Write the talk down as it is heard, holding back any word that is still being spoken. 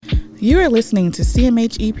You are listening to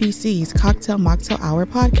CMH EPC's Cocktail Mocktail Hour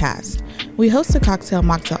podcast. We host a Cocktail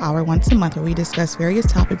Mocktail Hour once a month where we discuss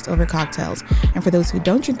various topics over cocktails. And for those who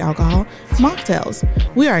don't drink alcohol, mocktails.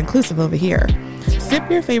 We are inclusive over here. Sip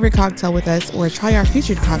your favorite cocktail with us or try our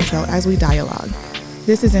featured cocktail as we dialogue.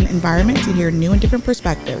 This is an environment to hear new and different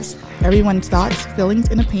perspectives. Everyone's thoughts, feelings,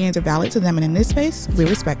 and opinions are valid to them, and in this space, we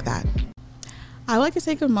respect that. I would like to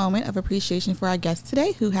take a moment of appreciation for our guests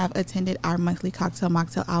today who have attended our monthly Cocktail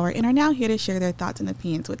Mocktail Hour and are now here to share their thoughts and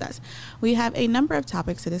opinions with us. We have a number of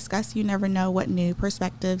topics to discuss. You never know what new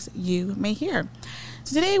perspectives you may hear.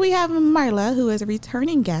 So today we have Marla, who is a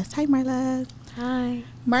returning guest. Hi, Marla. Hi.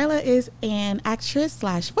 Marla is an actress /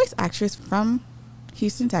 voice actress from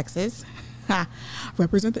Houston, Texas.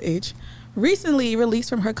 Represent the H. Recently released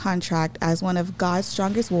from her contract as one of God's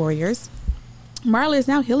strongest warriors. Marla is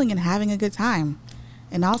now healing and having a good time,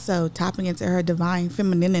 and also tapping into her divine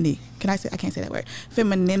femininity. I can't say that word.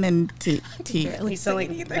 Femininity. You sound like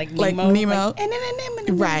Nemo. Like Nemo.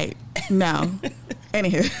 Right. No.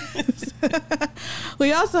 Anywho.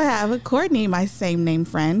 We also have Courtney, my same name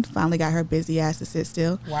friend. Finally got her busy ass to sit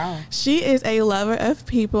still. Wow. She is a lover of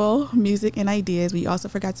people, music, and ideas. We also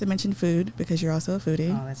forgot to mention food because you're also a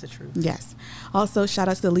foodie. Oh, that's the truth. Yes. Also, shout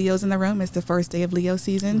out to the Leos in the room. It's the first day of Leo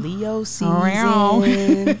season. Leo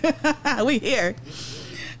season. We here.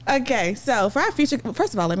 Okay, so for our feature,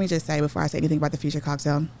 first of all, let me just say before I say anything about the feature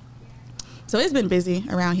cocktail. So it's been busy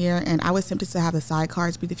around here, and I was tempted to have the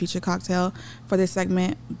sidecars be the feature cocktail for this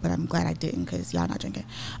segment, but I'm glad I didn't because y'all not drinking.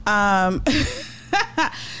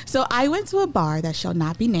 So I went to a bar that shall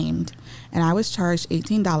not be named, and I was charged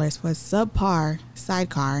 $18 for a subpar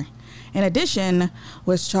sidecar. In addition,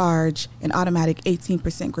 was charged an automatic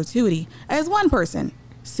 18% gratuity as one person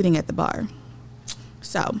sitting at the bar.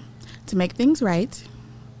 So to make things right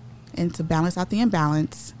and to balance out the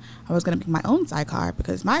imbalance, I was going to make my own sidecar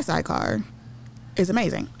because my sidecar is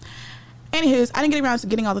amazing. Anywho's, I didn't get around to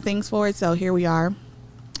getting all the things for it, so here we are.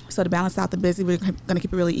 So to balance out the busy, we're going to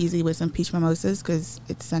keep it really easy with some peach mimosas because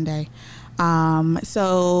it's Sunday.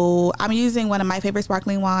 So I'm using one of my favorite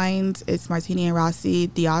sparkling wines. It's Martini and Rossi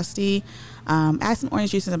D'Asti. Add some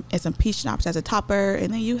orange juice and some peach schnapps as a topper,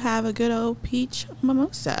 and then you have a good old peach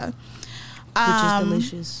mimosa. Which is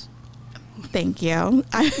delicious. Thank you.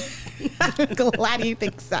 I'm glad you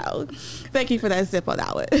think so. Thank you for that sip on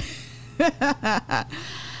that one.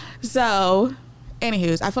 So,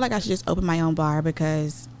 anywho's, I feel like I should just open my own bar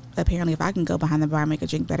because apparently if I can go behind the bar and make a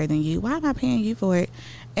drink better than you, why am I paying you for it?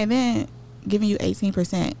 And then giving you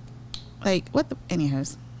 18%. Like, what the...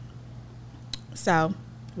 Anywho's. So...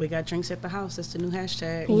 We got drinks at the house. That's the new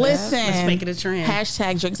hashtag. Listen. Let's make it a trend.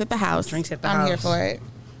 Hashtag drinks at the house. Drinks at the I'm house. here for it.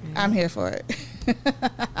 Yeah. I'm here for it.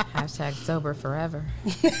 Hashtag sober forever.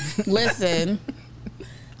 Listen.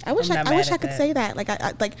 I wish I could say that.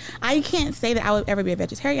 I can't say that I would ever be a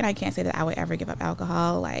vegetarian. I can't say that I would ever give up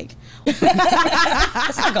alcohol. Like, let's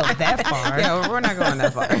not go that far. Yeah, we're not going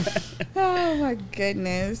that far. Oh my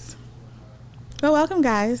goodness. Well, welcome,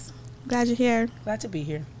 guys. Glad you're here. Glad to be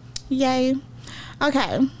here. Yay.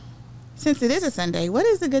 Okay. Since it is a Sunday, what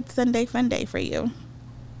is a good Sunday fun day for you?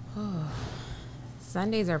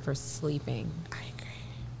 Sundays are for sleeping. I agree.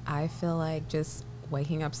 I feel like just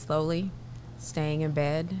waking up slowly, staying in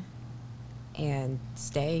bed, and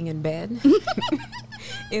staying in bed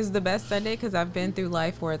is the best Sunday because I've been through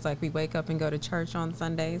life where it's like we wake up and go to church on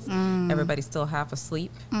Sundays. Everybody's still half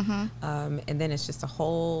asleep. And then it's just a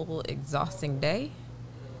whole exhausting day.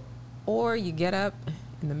 Or you get up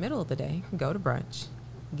in the middle of the day, go to brunch,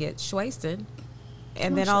 get shwasted,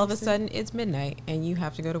 and then all of a sudden it's midnight and you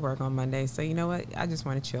have to go to work on Monday. So you know what? I just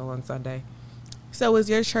want to chill on Sunday. So was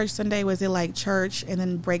your church Sunday, was it like church and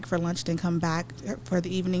then break for lunch, then come back for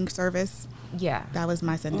the evening service? Yeah. That was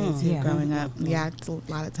my Sunday too, growing up. Yeah, it's a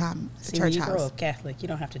lot of time. See, church when you house. grow up Catholic, you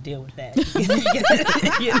don't have to deal with that.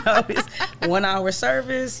 It's 1 hour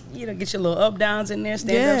service, get your little up downs in there,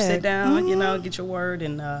 stand up, sit down, get your word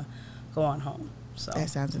and go on home. So that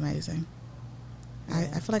sounds amazing.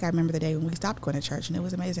 I feel like I remember the day when we stopped going to church and it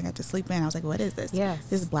was amazing. I had to sleep in. I was like, what is this? Yes.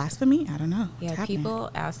 This is blasphemy? I don't know. Yeah, people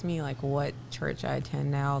ask me like what church I attend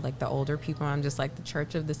now, like the older people. I'm just like the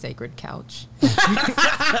Church of the Sacred Couch.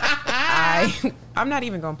 I'm not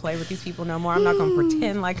even going to play with these people no more. I'm not going to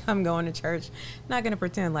pretend like I'm going to church. Not going to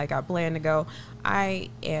pretend like I plan to go. I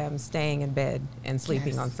am staying in bed and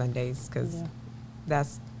sleeping on Sundays because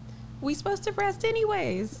we supposed to rest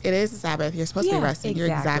anyways. It is the Sabbath. You're supposed to be resting. Exactly.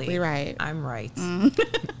 You're exactly right. I'm right.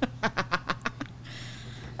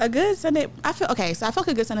 A good Sunday, I feel like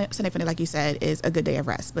a good Sunday fun day, like you said, is a good day of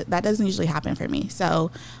rest, but that doesn't usually happen for me. So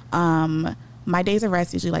my days of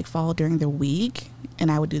rest usually like fall during the week,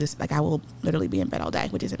 and I would do this, like I will literally be in bed all day,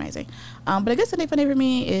 which is amazing. But a good Sunday fun day for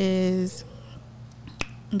me is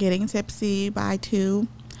getting tipsy by 2,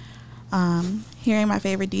 hearing my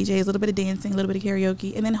favorite DJs, a little bit of dancing, a little bit of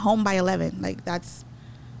karaoke, and then home by 11. Like that's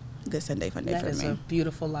a good Sunday fun day for me. That is a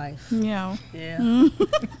beautiful life. Yeah. Yeah.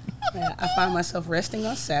 Yeah, I find myself resting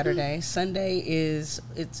on Saturday. Saturday's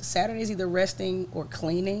either resting or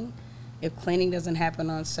cleaning. If cleaning doesn't happen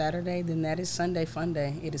on Saturday, then that is Sunday fun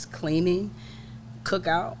day. It is cleaning,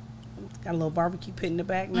 cookout. Got a little barbecue pit in the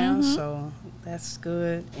back now, so that's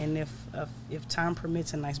good. And if time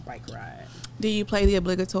permits, a nice bike ride. Do you play the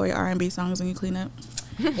obligatory R&B songs when you clean up?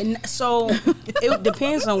 And so it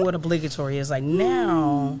depends on what obligatory is. Like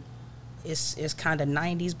now, it's kind of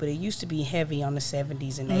 90s, but it used to be heavy on the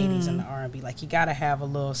 70s and 80s and the R&B. Like you got to have a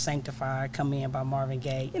little Sanctified, Come In by Marvin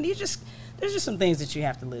Gaye. And there's just some things that you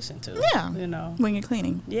have to listen to. Yeah. You know. When you're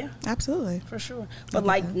cleaning. Yeah. Absolutely. For sure. But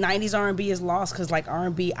like 90s R&B is lost because like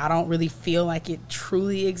R&B, I don't really feel like it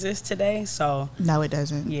truly exists today. So. No, it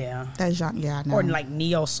doesn't. Yeah. That's genre, yeah, no. Or like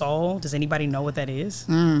neo soul. Does anybody know what that is?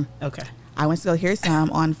 Okay. I went to go hear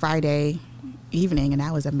some on Friday evening, and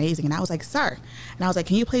that was amazing. And I was like, sir. And I was like,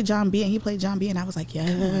 can you play John B? And he played John B. And I was like, yeah.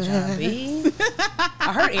 John B.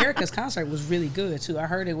 I heard Erica's concert was really good, too. I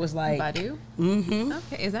heard it was like... Badu? Mm-hmm.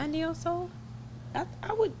 Okay, is that neo soul?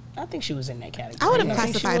 I think she was in that category. I would have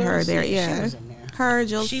classified her there, yeah. She was in there. Her,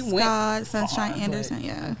 Jill She Scott, went Sunshine far, Anderson,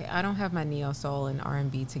 yeah. Okay, I don't have my neo soul and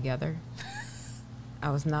R&B together. I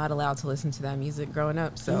was not allowed to listen to that music growing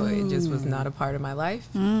up, so it just was not a part of my life.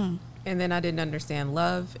 And then I didn't understand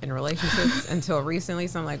love and relationships until recently.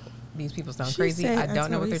 So I'm like, these people sound crazy. I don't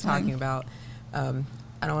know what they're talking about. I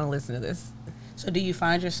don't want to listen to this. So do you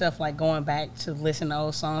find yourself like going back to listen to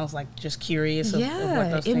old songs, like just curious of what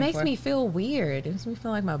those things it makes were? me feel weird. It makes me feel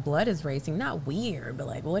like my blood is racing. Not weird, but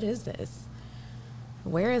like, what is this?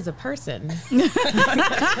 Where is a person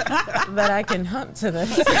that I can hump to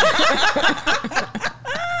this?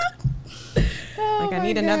 Like I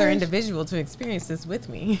need another individual to experience this with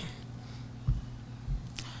me.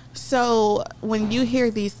 So when you hear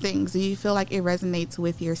these things, do you feel like it resonates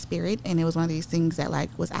with your spirit, and it was one of these things that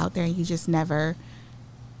like was out there and you just never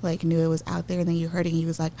like knew it was out there, and then you heard it and you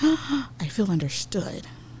was like, oh, I feel understood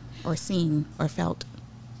or seen or felt?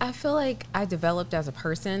 I feel like I developed as a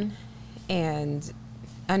person and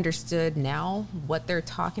understood now what they're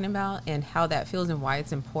talking about and how that feels and why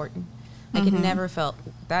it's important. Like it never felt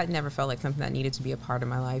like something that needed to be a part of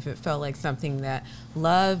my life. It felt like something that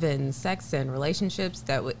love and sex and relationships,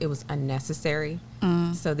 that it was unnecessary.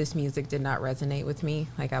 So this music did not resonate with me.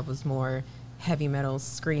 Like I was more heavy metal,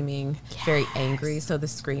 screaming, very angry. So the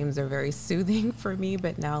screams are very soothing for me.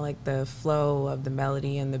 But now like the flow of the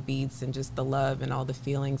melody and the beats and just the love and all the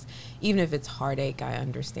feelings, even if it's heartache, I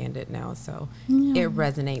understand it now. So it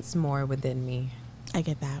resonates more within me. I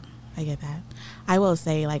get that. I will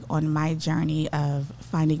say, like, on my journey of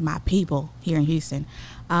finding my people here in Houston,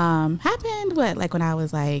 happened when I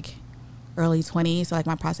was like early 20s. So like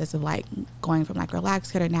my process of like going from like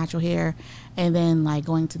relaxed hair to natural hair, and then like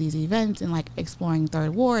going to these events and like exploring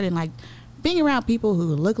Third Ward and like being around people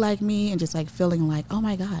who look like me and just like feeling like, oh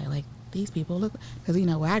my God, like these people look, because you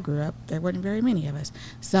know where I grew up there weren't very many of us.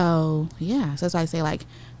 So yeah, so that's why I say like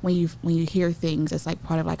when you hear things, it's like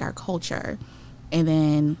part of like our culture. And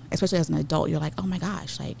then, especially as an adult, you're like, oh my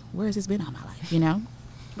gosh, like, where has this been all my life, you know?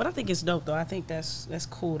 But I think it's dope, though. I think that's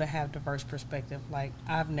cool to have diverse perspective. Like,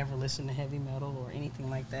 I've never listened to heavy metal or anything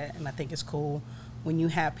like that. And I think it's cool when you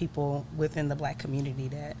have people within the Black community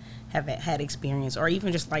that have had experience or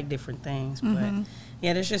even just like different things. But,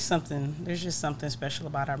 yeah, there's just something special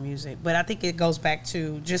about our music. But I think it goes back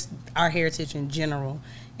to just our heritage in general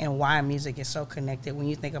and why music is so connected. When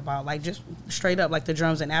you think about, like, just straight up, like the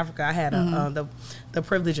drums in Africa, I had the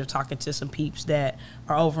privilege of talking to some peeps that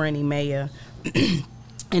are over in Emea,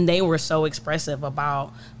 and they were so expressive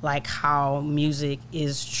about, like, how music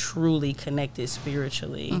is truly connected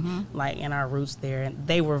spiritually, like, in our roots there. And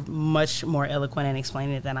they were much more eloquent in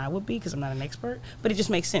explaining it than I would be, because I'm not an expert. But it just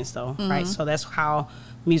makes sense, though, right? So that's how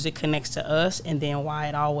music connects to us, and then why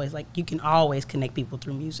it always, like, you can always connect people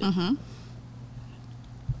through music.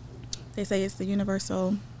 They say it's the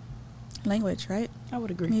universal language, right? I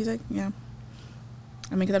would agree. Music, yeah.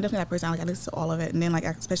 I mean, because I'm definitely that person. Like, I listen to all of it, and then like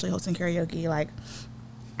especially hosting karaoke, like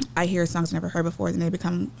I hear songs I never heard before, and they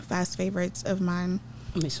become fast favorites of mine.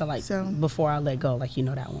 I mean, so before I let go, like, you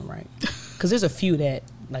know that one, right? Because there's a few that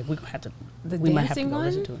like we have to. We might have to go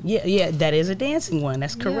listen to it. Yeah, that is a dancing one.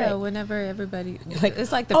 That's correct. Yeah, whenever everybody, like,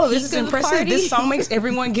 it's like the oh, peak this is of the impressive. party. This song makes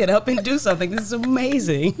everyone get up and do something. This is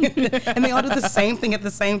amazing, and they all do the same thing at the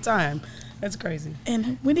same time. That's crazy.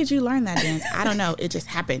 And when did you learn that dance? I don't know. It just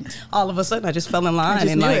happened. All of a sudden, I just fell in line,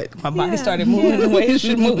 and knew like it. my body started moving the way it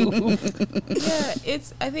should move. Yeah,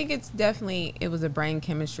 I think it's definitely, it was a brain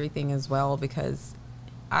chemistry thing as well, because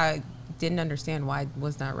I didn't understand why I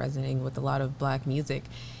was not resonating with a lot of black music,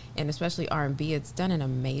 and especially R&B. It's done in a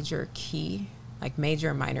major key, like major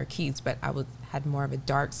and minor keys, but I had more of a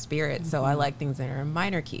dark spirit, so I like things that are in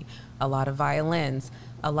minor key. A lot of violins,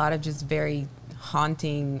 a lot of just very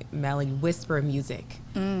haunting melody whisper music,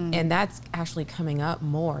 and that's actually coming up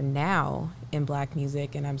more now in black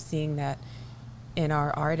music, and I'm seeing that in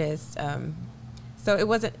our artists. So it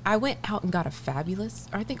wasn't, I went out and got a Fabulous,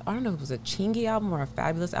 or I don't know if it was a Chingy album or a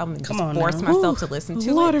Fabulous album, and just forced myself to listen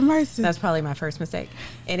to Lord it. of mercy. That's probably my first mistake,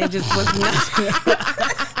 and it just was not.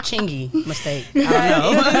 Chingy mistake. I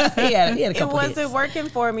don't know. he had a It couple wasn't hits. working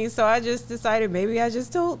for me, so I just decided maybe I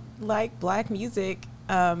just don't like black music.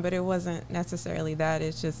 But it wasn't necessarily that.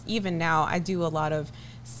 It's just, even now, I do a lot of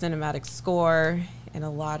cinematic score and a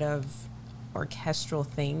lot of orchestral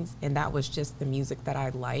things, and that was just the music that I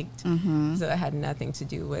liked. So it had nothing to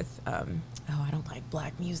do with, I don't like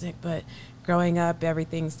black music, but growing up,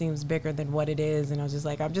 everything seems bigger than what it is, and I was just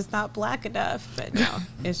like, I'm just not black enough. But no,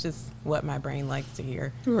 it's just what my brain likes to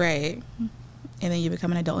hear. Right. And then you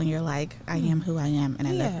become an adult and you're like, I am who I am, and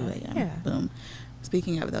I love who I am. Yeah. Boom.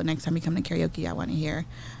 Speaking of, though, next time you come to karaoke, I want to hear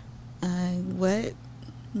what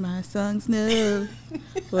my songs know.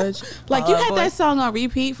 Like, you had that song on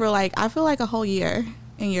repeat for, like, I feel like a whole year.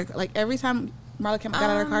 And you're, like, every time Marla got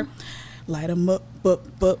out of her car, light them up,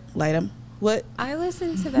 light them. What? I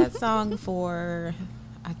listened to that song for,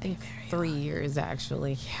 I think, 3 years,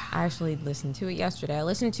 actually. I actually listened to it yesterday. I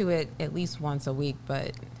listened to it at least once a week,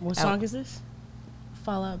 but... What song is this?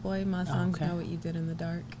 Fall Out Boy, My Songs okay. Know What You Did in the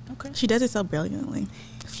Dark. Okay. She does it so brilliantly,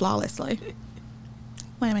 flawlessly.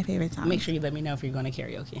 One of my favorite songs. Make sure you let me know if you're going to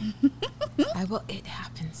karaoke. I will. It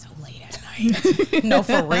happens so late at night. No,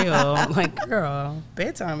 for real. Like, girl,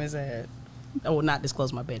 bedtime is at... I will not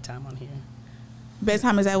disclose my bedtime on here.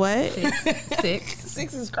 Bedtime is at what? 6.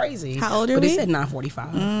 6 is crazy. How old are but we? it said 9:45.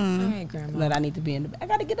 All right, Grandma. That I need to be in the bed. I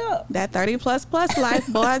got to get up. That 30 plus life,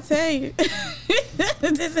 boy, I tell you.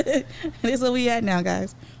 This is where we at now,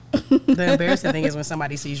 guys. The embarrassing thing is when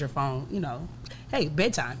somebody sees your phone, hey,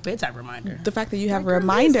 bedtime reminder. The fact that you have a Like,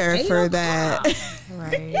 reminder it's 8 for o'clock. that.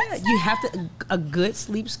 Right. Yeah, you have to. A good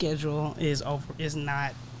sleep schedule is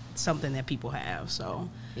not something that people have. So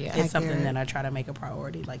Yeah. it's something Accurate. that I try to make a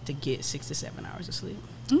priority, like to get 6 to 7 hours of sleep.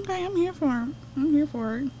 Okay, I'm here for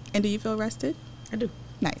it. And do you feel rested? I do.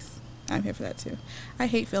 Nice. I'm here for that too. I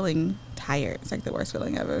hate feeling tired. It's like the worst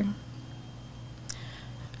feeling ever.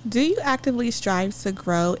 Do you actively strive to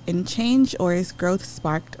grow and change, or is growth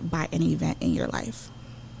sparked by an event in your life?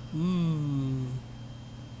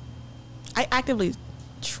 I actively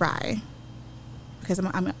try because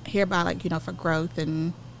I'm here about for growth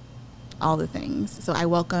and all the things. So I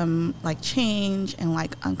welcome like change and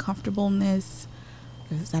like uncomfortableness.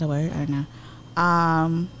 Is that a word? I don't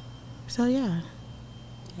know. So yeah.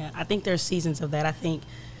 Yeah, I think there's seasons of that. I think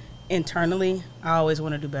internally, I always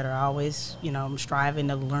want to do better. I always, I'm striving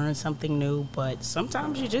to learn something new, but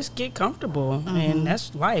sometimes you just get comfortable, and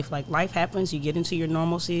that's life. Like, life happens, you get into your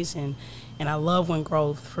normalcies, and I love when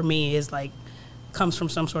growth, for me, is like, comes from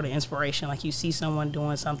some sort of inspiration. Like, you see someone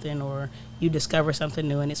doing something, or you discover something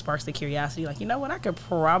new, and it sparks the curiosity. Like, you know what, I could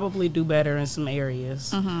probably do better in some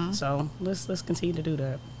areas. So let's continue to do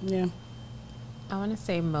that. Yeah. I want to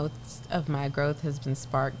say most of my growth has been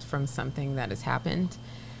sparked from something that has happened,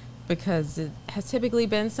 because it has typically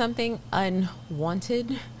been something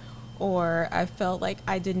unwanted, or I felt like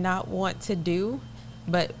I did not want to do,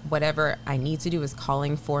 but whatever I need to do is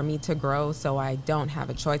calling for me to grow, so I don't have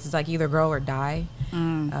a choice. It's like either grow or die.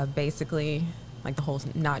 Basically, like the whole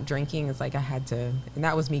not drinking is like I had to, and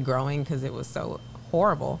that was me growing because it was so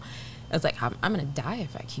horrible. I was like, I'm going to die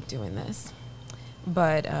if I keep doing this.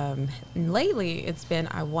 But lately it's been,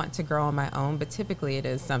 I want to grow on my own, but typically it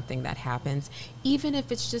is something that happens, even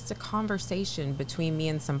if it's just a conversation between me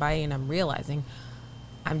and somebody, and I'm realizing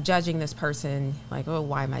I'm judging this person, like, oh,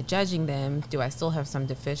 why am I judging them? Do I still have some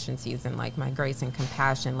deficiencies in like my grace and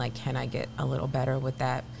compassion? Like, can I get a little better with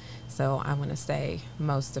that? So I want to say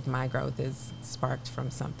most of my growth is sparked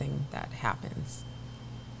from something that happens.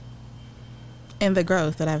 And the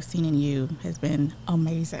growth that I've seen in you has been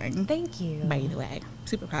amazing. Thank you. By the way,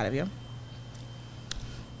 super proud of you.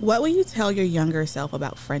 What will you tell your younger self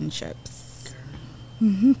about friendships?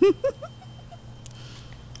 It's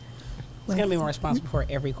going to be more responsible for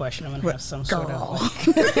every question. I'm going to have some sort of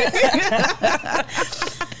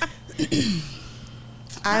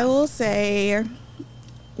I will say,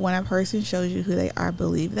 when a person shows you who they are,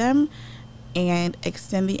 believe them. and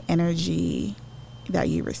extend the energy that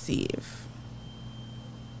you receive.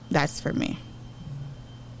 That's for me.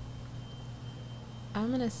 I'm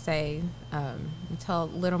going to say, tell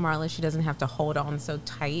little Marla she doesn't have to hold on so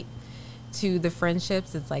tight to the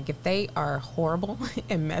friendships. It's like, if they are horrible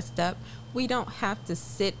and messed up, we don't have to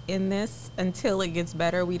sit in this until it gets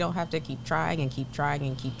better. We don't have to keep trying and keep trying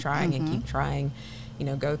and keep trying and keep trying, you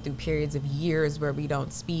know, go through periods of years where we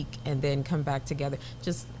don't speak and then come back together.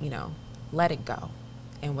 Just, you know, let it go.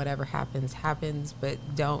 And whatever happens, happens, but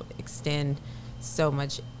don't extend so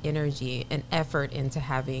much energy and effort into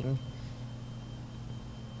having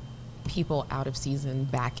people out of season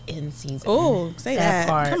back in season. Oh, say that.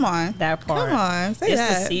 part. Come on. That part. Come on. Say it's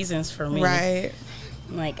that. the seasons for me. Right.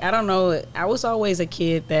 Like, I don't know. I was always a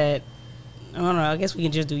kid that, I don't know, I guess we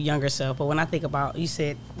can just do younger self. But when I think about, you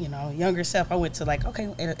said, you know, younger self, I went to like,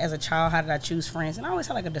 okay, as a child, how did I choose friends? And I always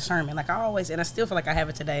had like a discernment. Like, I always, and I still feel like I have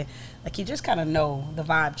it today. Like, you just kind of know the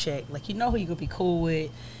vibe check. Like, you know who you could be cool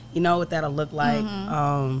with. You know what that'll look like.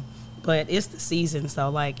 But it's the seasons, though.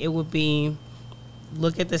 Like, it would be,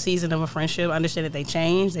 look at the season of a friendship, understand that they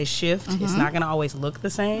change, they shift. It's not going to always look the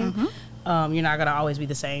same. You're not going to always be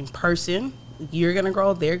the same person. You're going to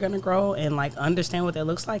grow, they're going to grow, and like understand what that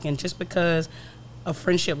looks like. And just because a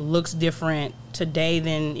friendship looks different today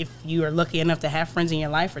than if you are lucky enough to have friends in your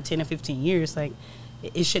life for 10 or 15 years, like,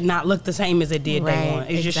 it should not look the same as it did day one.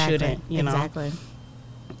 It just shouldn't, you know. Exactly.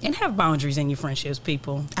 And have boundaries in your friendships,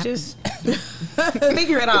 people. Just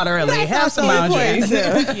figure it out early. Have some so boundaries.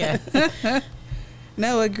 Yeah.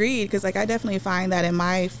 No, agreed. Because like I definitely find that in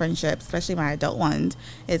my friendships, especially my adult ones,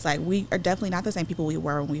 it's like we are definitely not the same people we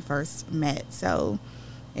were when we first met. So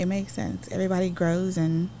it makes sense. Everybody grows,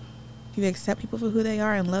 and you accept people for who they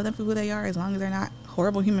are and love them for who they are, as long as they're not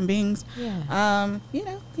horrible human beings. Yeah. You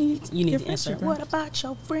know, You need to answer, what about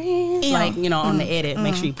your friends? Yeah. Like, you know, on the edit,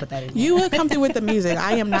 make sure you put that in there. You would come through with the music.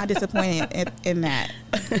 I am not disappointed in that.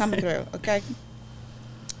 Come through, okay?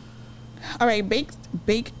 All right, bake.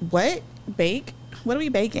 What are we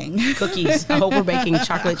baking? Cookies. I hope we're baking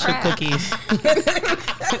chocolate chip cookies.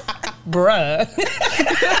 Bruh.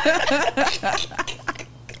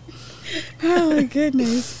 Oh, my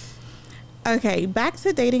goodness. Okay, back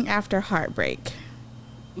to dating after heartbreak.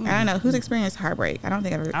 I don't know. Who's experienced heartbreak? I don't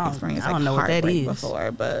think I've ever experienced I don't know what that heartbreak is.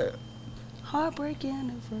 before, but... Heartbreak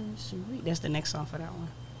Anniversary. That's the next song for that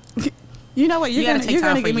one. You know what? You're gotta gonna take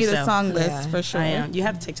time for give me the yourself. song list Yeah, for sure. I am. You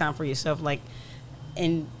have to take time for yourself, like,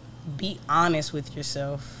 and be honest with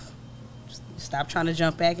yourself. Stop trying to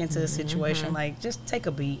jump back into a situation. Like, just take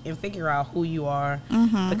a beat and figure out who you are.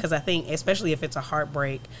 Because I think, especially if it's a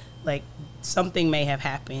heartbreak, like, something may have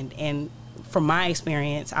happened. And from my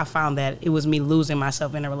experience, I found that it was me losing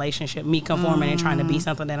myself in a relationship, me conforming and trying to be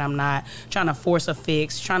something that I'm not, trying to force a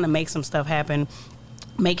fix, trying to make some stuff happen,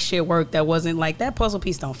 make shit work that wasn't like, that puzzle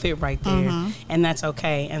piece don't fit right there, and that's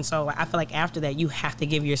okay. And so I feel like after that, you have to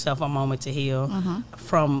give yourself a moment to heal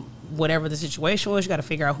from whatever the situation was. You got to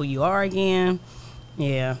figure out who you are again.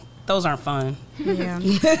 Yeah, those aren't fun. Yeah.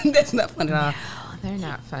 That's not fun at all. No, they're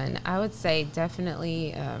not fun. I would say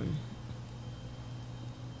definitely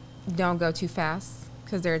don't go too fast,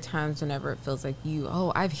 because there are times whenever it feels like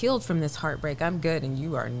I've healed from this heartbreak, I'm good, and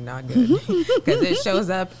you are not good, because it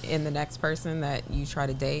shows up in the next person that you try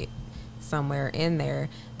to date somewhere in there.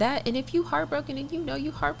 And if you heartbroken and you know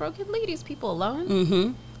you heartbroken, leave these people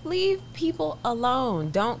alone. Leave people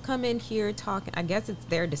alone. Don't come in here talking. I guess it's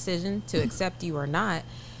their decision to accept you or not,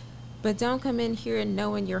 but don't come in here and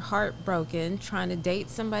knowing you're heartbroken trying to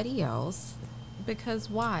date somebody else,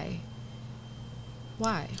 because why?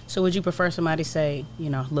 So would you prefer somebody say, you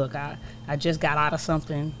know, look, I just got out of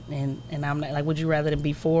something, and I'm not, like, would you rather them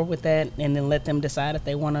be forward with that and then let them decide if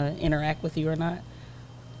they want to interact with you or not?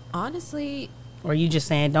 Honestly, Or are you just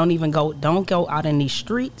saying don't go out in these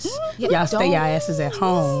streets? Yeah, Y'all stay your don't asses at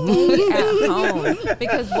home. stay at home.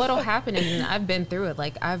 Because what'll happen is, and I've been through it,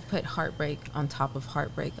 like, I've put heartbreak on top of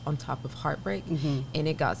heartbreak on top of heartbreak, and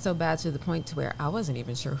it got so bad to the point to where I wasn't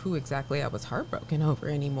even sure who exactly I was heartbroken over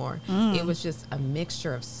anymore. It was just a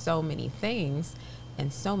mixture of so many things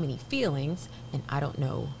and so many feelings, and I don't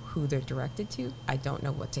know who they're directed to. I don't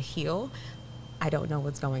know what to heal. I don't know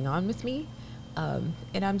what's going on with me, and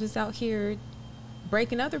I'm just out here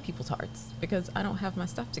breaking other people's hearts because I don't have my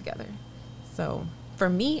stuff together. So for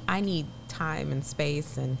me, I need time and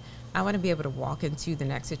space, and I want to be able to walk into the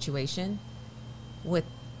next situation with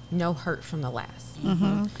no hurt from the last.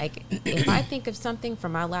 Like, if I think of something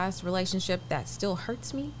from my last relationship that still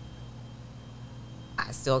hurts me,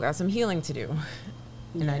 I still got some healing to do.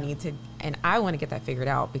 And I want to get that figured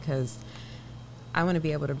out, because I want to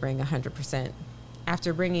be able to bring 100%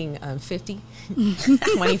 after bringing 50,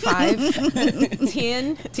 25,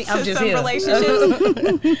 10 to I'm just some here.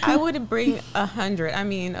 relationships, I would bring 100. I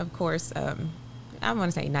mean, of course, I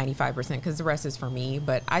want to say 95% because the rest is for me,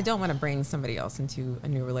 but I don't want to bring somebody else into a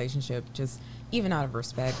new relationship, just even out of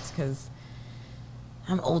respect, because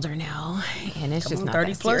I'm older now and it's just not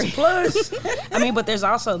 30 that plus. serious. I mean, but there's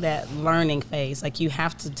also that learning phase. Like, you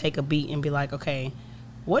have to take a beat and be like, okay,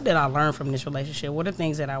 what did I learn from this relationship? What are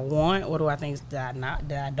things that I want? What are things that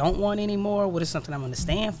I don't want anymore? What is something I'm going to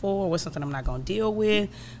stand for? What's something I'm not going to deal with?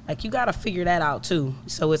 Like, you got to figure that out too.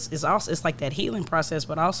 So it's also, it's like that healing process,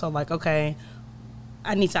 but also like, okay,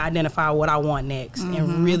 I need to identify what I want next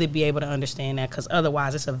and really be able to understand that, because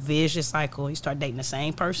otherwise it's a vicious cycle. You start dating the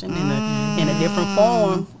same person in a different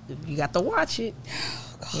form. You got to watch it.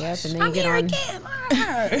 Yep, and then you get on.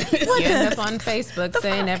 You end up on Facebook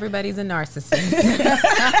saying everybody's a narcissist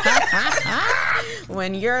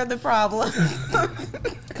when you're the problem.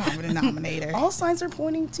 Common denominator. All signs are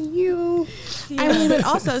pointing to you. I mean, but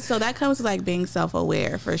also, so that comes with like being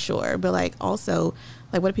self-aware for sure. But like also,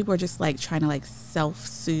 like what if people are just like trying to like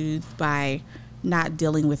self-soothe by not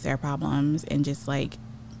dealing with their problems and just like,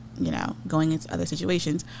 you know, going into other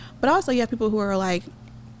situations. But also you have people who are like,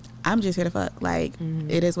 I'm just here to fuck. Like,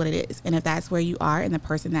 it is what it is. And if that's where you are and the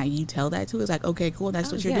person that you tell that to is like, okay, cool,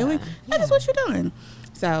 that's what you're doing. That is what you're doing.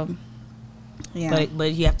 So, yeah.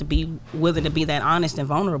 But you have to be willing to be that honest and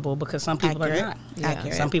vulnerable, because some people are not.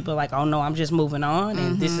 Accurate. Some people are like, oh no, I'm just moving on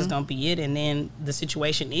and this is going to be it. And then the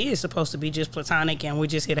situation is supposed to be just platonic and we're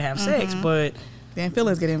just here to have sex. But then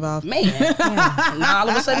feelings get involved. man, now all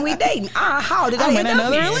of a sudden we dating. How did I I'm end in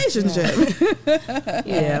up another here? relationship.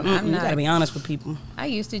 You not. got to be honest with people. I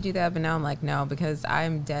used to do that, but now I'm like, no, because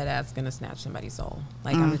I'm dead ass gonna snatch somebody's soul.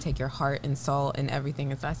 Like, I'm gonna take your heart and soul and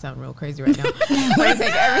everything. I sound real crazy right now. I'm gonna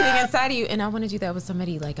take everything inside of you, and I want to do that with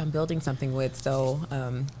somebody like I'm building something with. So,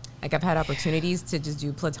 like, I've had opportunities to just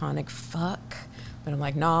do platonic fuck, but I'm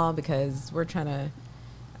like, no, because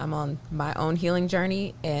I'm on my own healing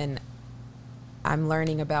journey, and I'm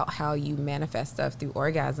learning about how you manifest stuff through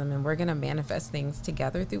orgasm, and we're going to manifest things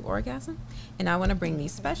together through orgasm. And I want to bring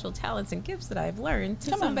these special talents and gifts that I've learned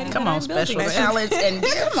to somebody that I'm building special with. talents and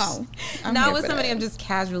gifts. Come on. Not with somebody I'm just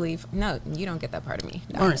casually. No, you don't get that part of me.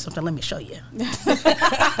 No. Learn something. Let me show you.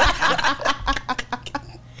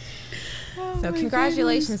 So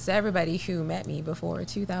congratulations to everybody who met me before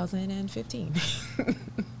 2015.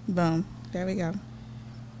 Boom. There we go.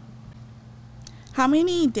 How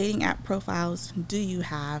many dating app profiles do you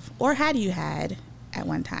have or had you had at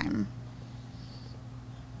one time?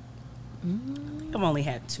 I've only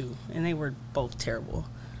had 2, and they were both terrible.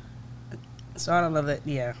 So I don't know that,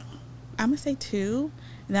 yeah. I'm going to say 2.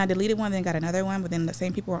 And then I deleted one, then got another one, but then the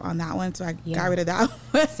same people were on that one, so I got rid of that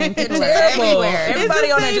one. Same people It's are terrible. everywhere. Everybody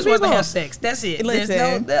It's on the there just same wants to people. have sex. That's it.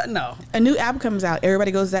 Listen. There's no. A new app comes out,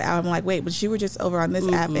 everybody goes to that app. I'm like, wait, but you were just over on this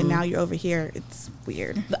app, and now you're over here. It's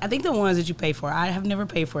weird. I think the ones that you pay for, I have never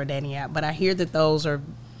paid for a dating app, but I hear that those are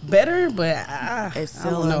better, but It's I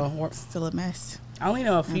don't know. still a mess. I only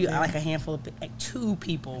know a few, Okay. like a handful of, like 2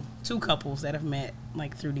 couples that have met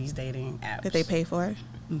like through these dating apps. That they pay for.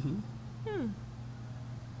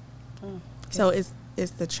 So is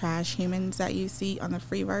the trash humans that you see on the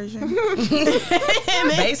free version?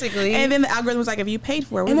 Basically. And then the algorithm was like, if you paid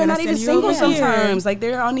for it, we're And they're going not to even send you over single here. sometimes. Like,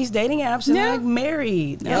 they're on these dating apps and they're like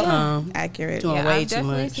married. Accurate. Doing Yeah, way I've too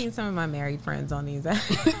definitely much. seen some of my married friends on these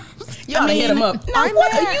apps. You ought to hit them up. Now, aren't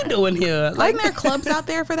what there- are you doing here? Like, there clubs out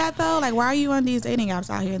there for that though? Like, why are you on these dating apps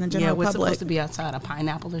out here in the yeah, general we're public? supposed to be outside a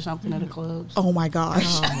pineapple or something at the clubs. Oh my gosh.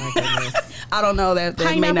 Oh my goodness. I don't know that may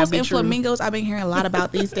not Pineapples be and true. flamingos I've been hearing a lot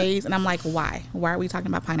about these days, and I'm like, why? Why are we talking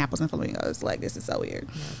about pineapples and flamingos? Like, this is so weird.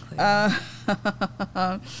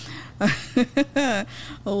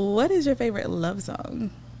 What is your favorite love song?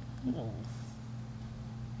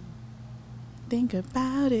 Think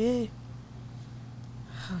about it.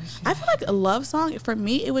 I feel like a love song, for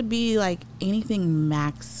me, it would be like anything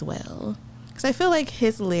Maxwell. Because I feel like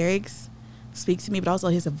his lyrics speak to me, but also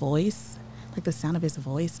his voice, like the sound of his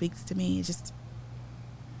voice speaks to me. It's just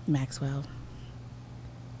Maxwell.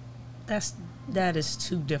 That is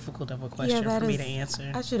too difficult of a question for me to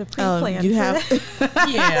answer. I should have pre-planned. You for have that.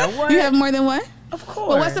 Yeah, what? you have more than one? Of course.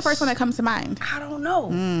 Well, what's the first one that comes to mind? I don't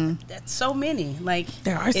know. That's so many. Like,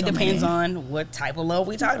 There are so it depends many. on what type of love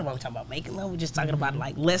we talking about. We talking about making love. We just talking about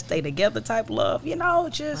like let's stay together type love. You know,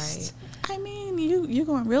 just. Right. I mean, you're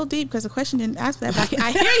going real deep because the question didn't ask that. But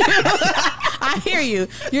I hear you. I hear you.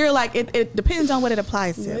 You're like, it depends on what it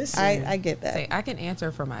applies to. Listen. I get that. Say, I can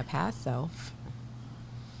answer for my past self.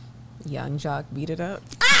 Young Jock, beat it up.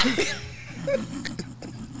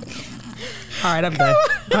 All right, I'm done.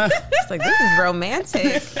 It's like, this is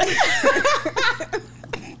romantic.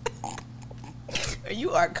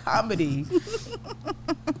 You are comedy.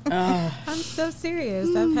 I'm so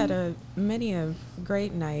serious. I've had many of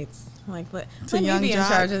great nights. Like, let me Young be in Jock.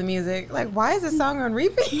 charge of the music. Like, why is this song on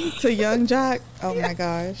repeat? To Young Jock. Oh my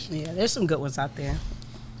gosh. Yeah, there's some good ones out there.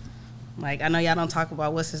 Like, I know y'all don't talk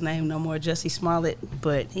about what's his name no more, Jussie Smollett,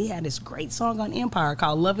 but he had this great song on Empire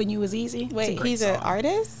called "Loving You Is Easy." It's a Wait, great he's song. an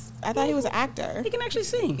artist? I thought he was an actor. He can actually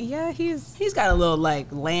sing. Yeah, he's He's got a little like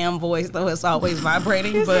lamb voice though. It's always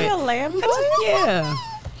vibrating, is but he a lamb voice? yeah,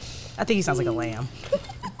 I think he sounds like a lamb.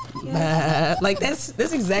 Like that's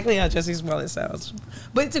exactly how Jussie Smollett sounds.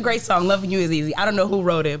 But it's a great song. "Loving You Is Easy." I don't know who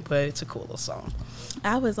wrote it, but it's a cool little song.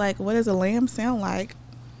 I was like, what does a lamb sound like?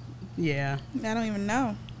 Yeah, I don't even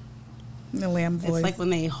know. The lamb voice. it's like when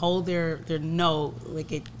they hold their note,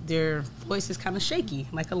 like their voice is kind of shaky,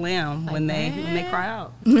 like a lamb when they cry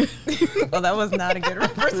out. Well, that was not a good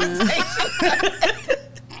representation.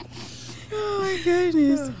 Oh my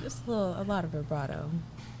goodness. Just a lot of vibrato.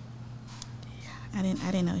 I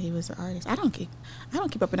didn't know he was an artist. I don't keep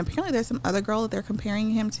up. And apparently there's some other girl that they're comparing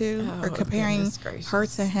him to, or Oh, comparing goodness gracious. her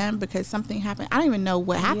to him because something happened. I don't even know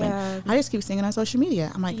what happened. Yeah. I just keep seeing it on social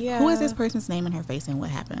media. I'm like, who Yeah. is this person's name and her face and what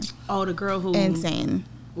happened? Oh, the girl who Insane.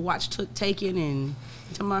 watched Taken and you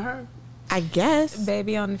talking about her? I guess.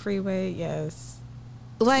 Baby on the freeway, yes.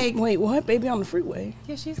 Like, Wait, what? Baby on the freeway?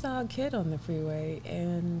 Yeah, she saw a kid on the freeway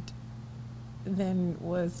and then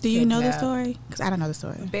was do you know the kidnapped. story? Because I don't know the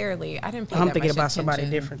story. Barely. I didn't pay I'm that thinking much about somebody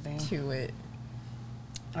attention different then. to it.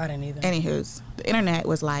 I didn't either. Anywho's, the internet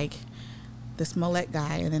was like the Smollett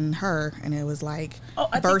guy and then her, and it was like I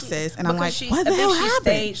think versus, and I'm like, because what the I think hell she happened?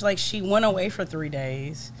 staged, like she went away for 3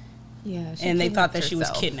 days, Yeah, and they thought that kidnapped she was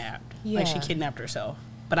herself. kidnapped. Like she Yeah. kidnapped herself.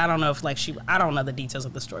 But I don't know if I don't know the details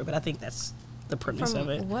of the story, but I think that's the premise From of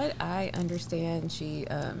it. what I understand, she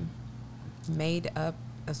made up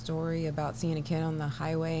a story about seeing a kid on the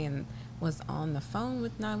highway and was on the phone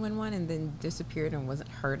with 911 and then disappeared and wasn't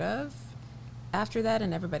heard of after that,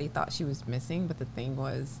 and everybody thought she was missing. But the thing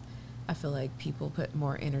was, I feel like people put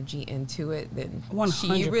more energy into it than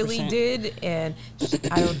she really 100%. did, and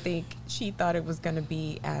I don't think she thought it was going to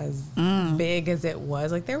be as big as it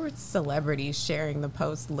was. Like, there were celebrities sharing the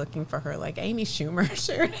post looking for her, like Amy Schumer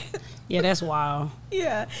shared it. Yeah, that's wild.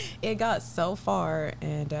 Yeah, it got so far,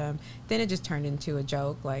 and then it just turned into a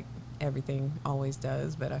joke, like everything always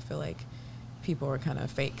does. But I feel like people were kind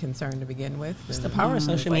of fake concerned to begin with. It's the power of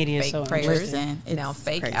social media is Fake so prayers, interesting. now It's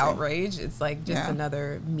fake crazy. outrage. It's like just Yeah.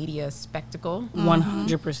 another media spectacle.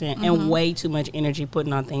 100%, and way too much energy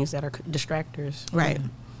putting on things that are distractors. Right.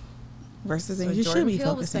 Versus things you Jordan should be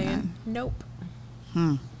Peele was focusing saying, nope.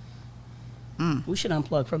 We should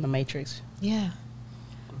unplug from the Matrix. Yeah.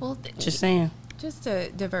 Well, Just saying. just to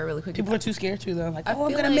divert really quick. People are too scared to though. Like, I oh, I'm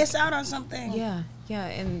feel gonna like- miss out on something. Yeah,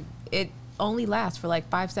 and it only lasts for like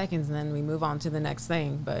 5 seconds, and then we move on to the next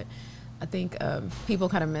thing. But I think people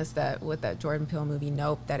kind of missed that with that Jordan Peele movie,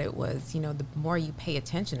 Nope, that it was, the more you pay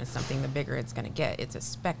attention to something, the bigger it's going to get. It's a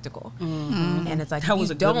spectacle. And it's like, That if was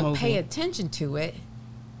you a good don't pay movie. attention to it,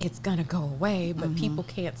 it's going to go away, but people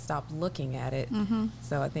can't stop looking at it.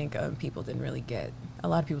 So I think a lot of people didn't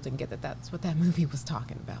get that that's what that movie was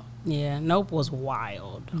talking about. Yeah, Nope was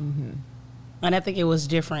wild. And I think it was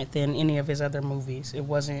different than any of his other movies. It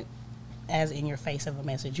wasn't as in your face of a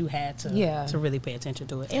message. You had to really pay attention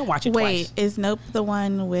to it and watch it Wait, twice. is Nope the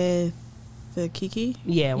one with the Kiki?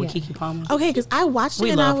 Yeah, with Yeah. Keke Palmer. Okay, because I watched it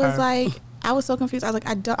We and I love was her. like, I was so confused. I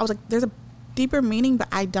was like, there's a deeper meaning, but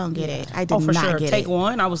I don't get it. I did For not sure. get Take it.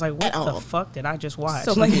 one. I was like, what At the all. fuck did I just watch?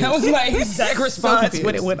 So Like, that was confused. my exact response when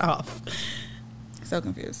confused. it went off. So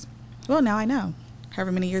confused. Well, now I know.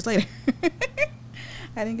 However many years later.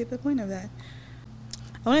 I didn't get the point of that.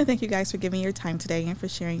 I want to thank you guys for giving your time today and for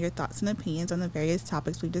sharing your thoughts and opinions on the various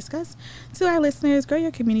topics we've discussed. To our listeners, grow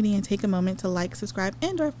your community and take a moment to like, subscribe,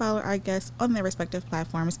 and or follow our guests on their respective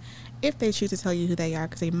platforms if they choose to tell you who they are,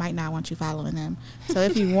 because they might not want you following them. So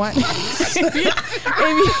if you want, if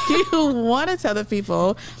you want to tell the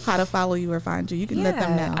people how to follow you or find you, you can let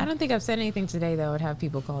them know. I don't think I've said anything today that would have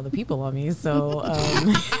people call the people on me. So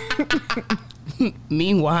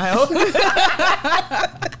Meanwhile,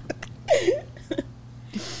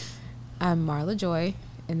 I'm Marla Joy,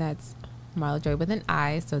 and that's Marla Joy with an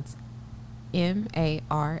I, so it's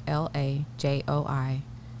MarlaJoi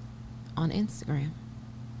on Instagram.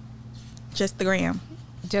 Just the gram.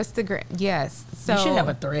 Just the yes. So you should have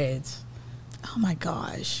a Threads. Oh my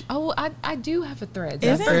gosh. Oh, I do have a Threads.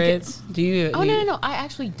 Is I it? forget- Threads? Do you? Oh do you- no, I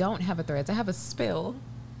actually don't have a Threads. I have a Spill.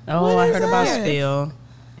 Oh, What I is heard about that? Spill.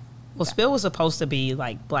 Well, Spill was supposed to be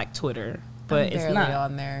like Black Twitter, but I'm it's barely not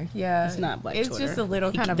on there. Yeah, It's not Black it's Twitter. Just a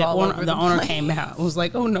little kind of the all owner, over the owner place. came out. Was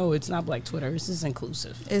like, oh no, it's not Black Twitter. This is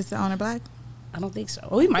inclusive. Is the owner black? I don't think so.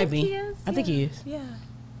 Oh, he might be. He is, I think he is. Yeah.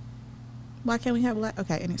 Why can't we have black?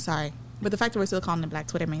 Okay, and sorry. But the fact that we're still calling it Black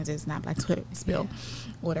Twitter means it's not Black Twitter. Spill.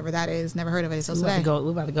 Whatever that is. Never heard of it. So So we're today.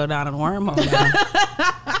 about to go down a wormhole now.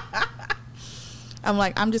 I'm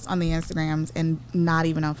like, I'm just on the Instagrams and not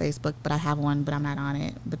even on Facebook, but I have one, but I'm not on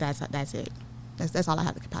it. But that's it. That's all I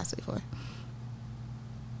have the capacity for.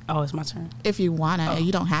 Oh, it's my turn. If you wanna,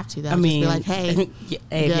 you don't have to though. I mean, just be like, hey,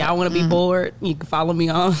 if y'all want to be bored, you can follow me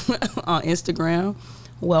on on Instagram.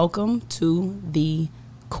 Welcome to the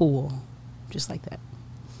cool, just like that.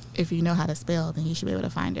 if you know how to spell, then you should be able to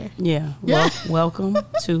find her. Yeah. Welcome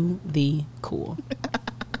to the cool.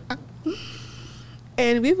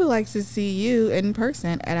 And we would like to see you in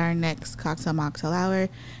person at our next Cocktail Mocktail Hour.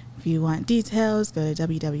 If you want details, go to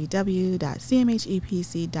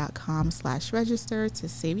www.cmhepc.com/register to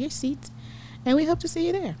save your seat. And we hope to see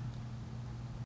you there.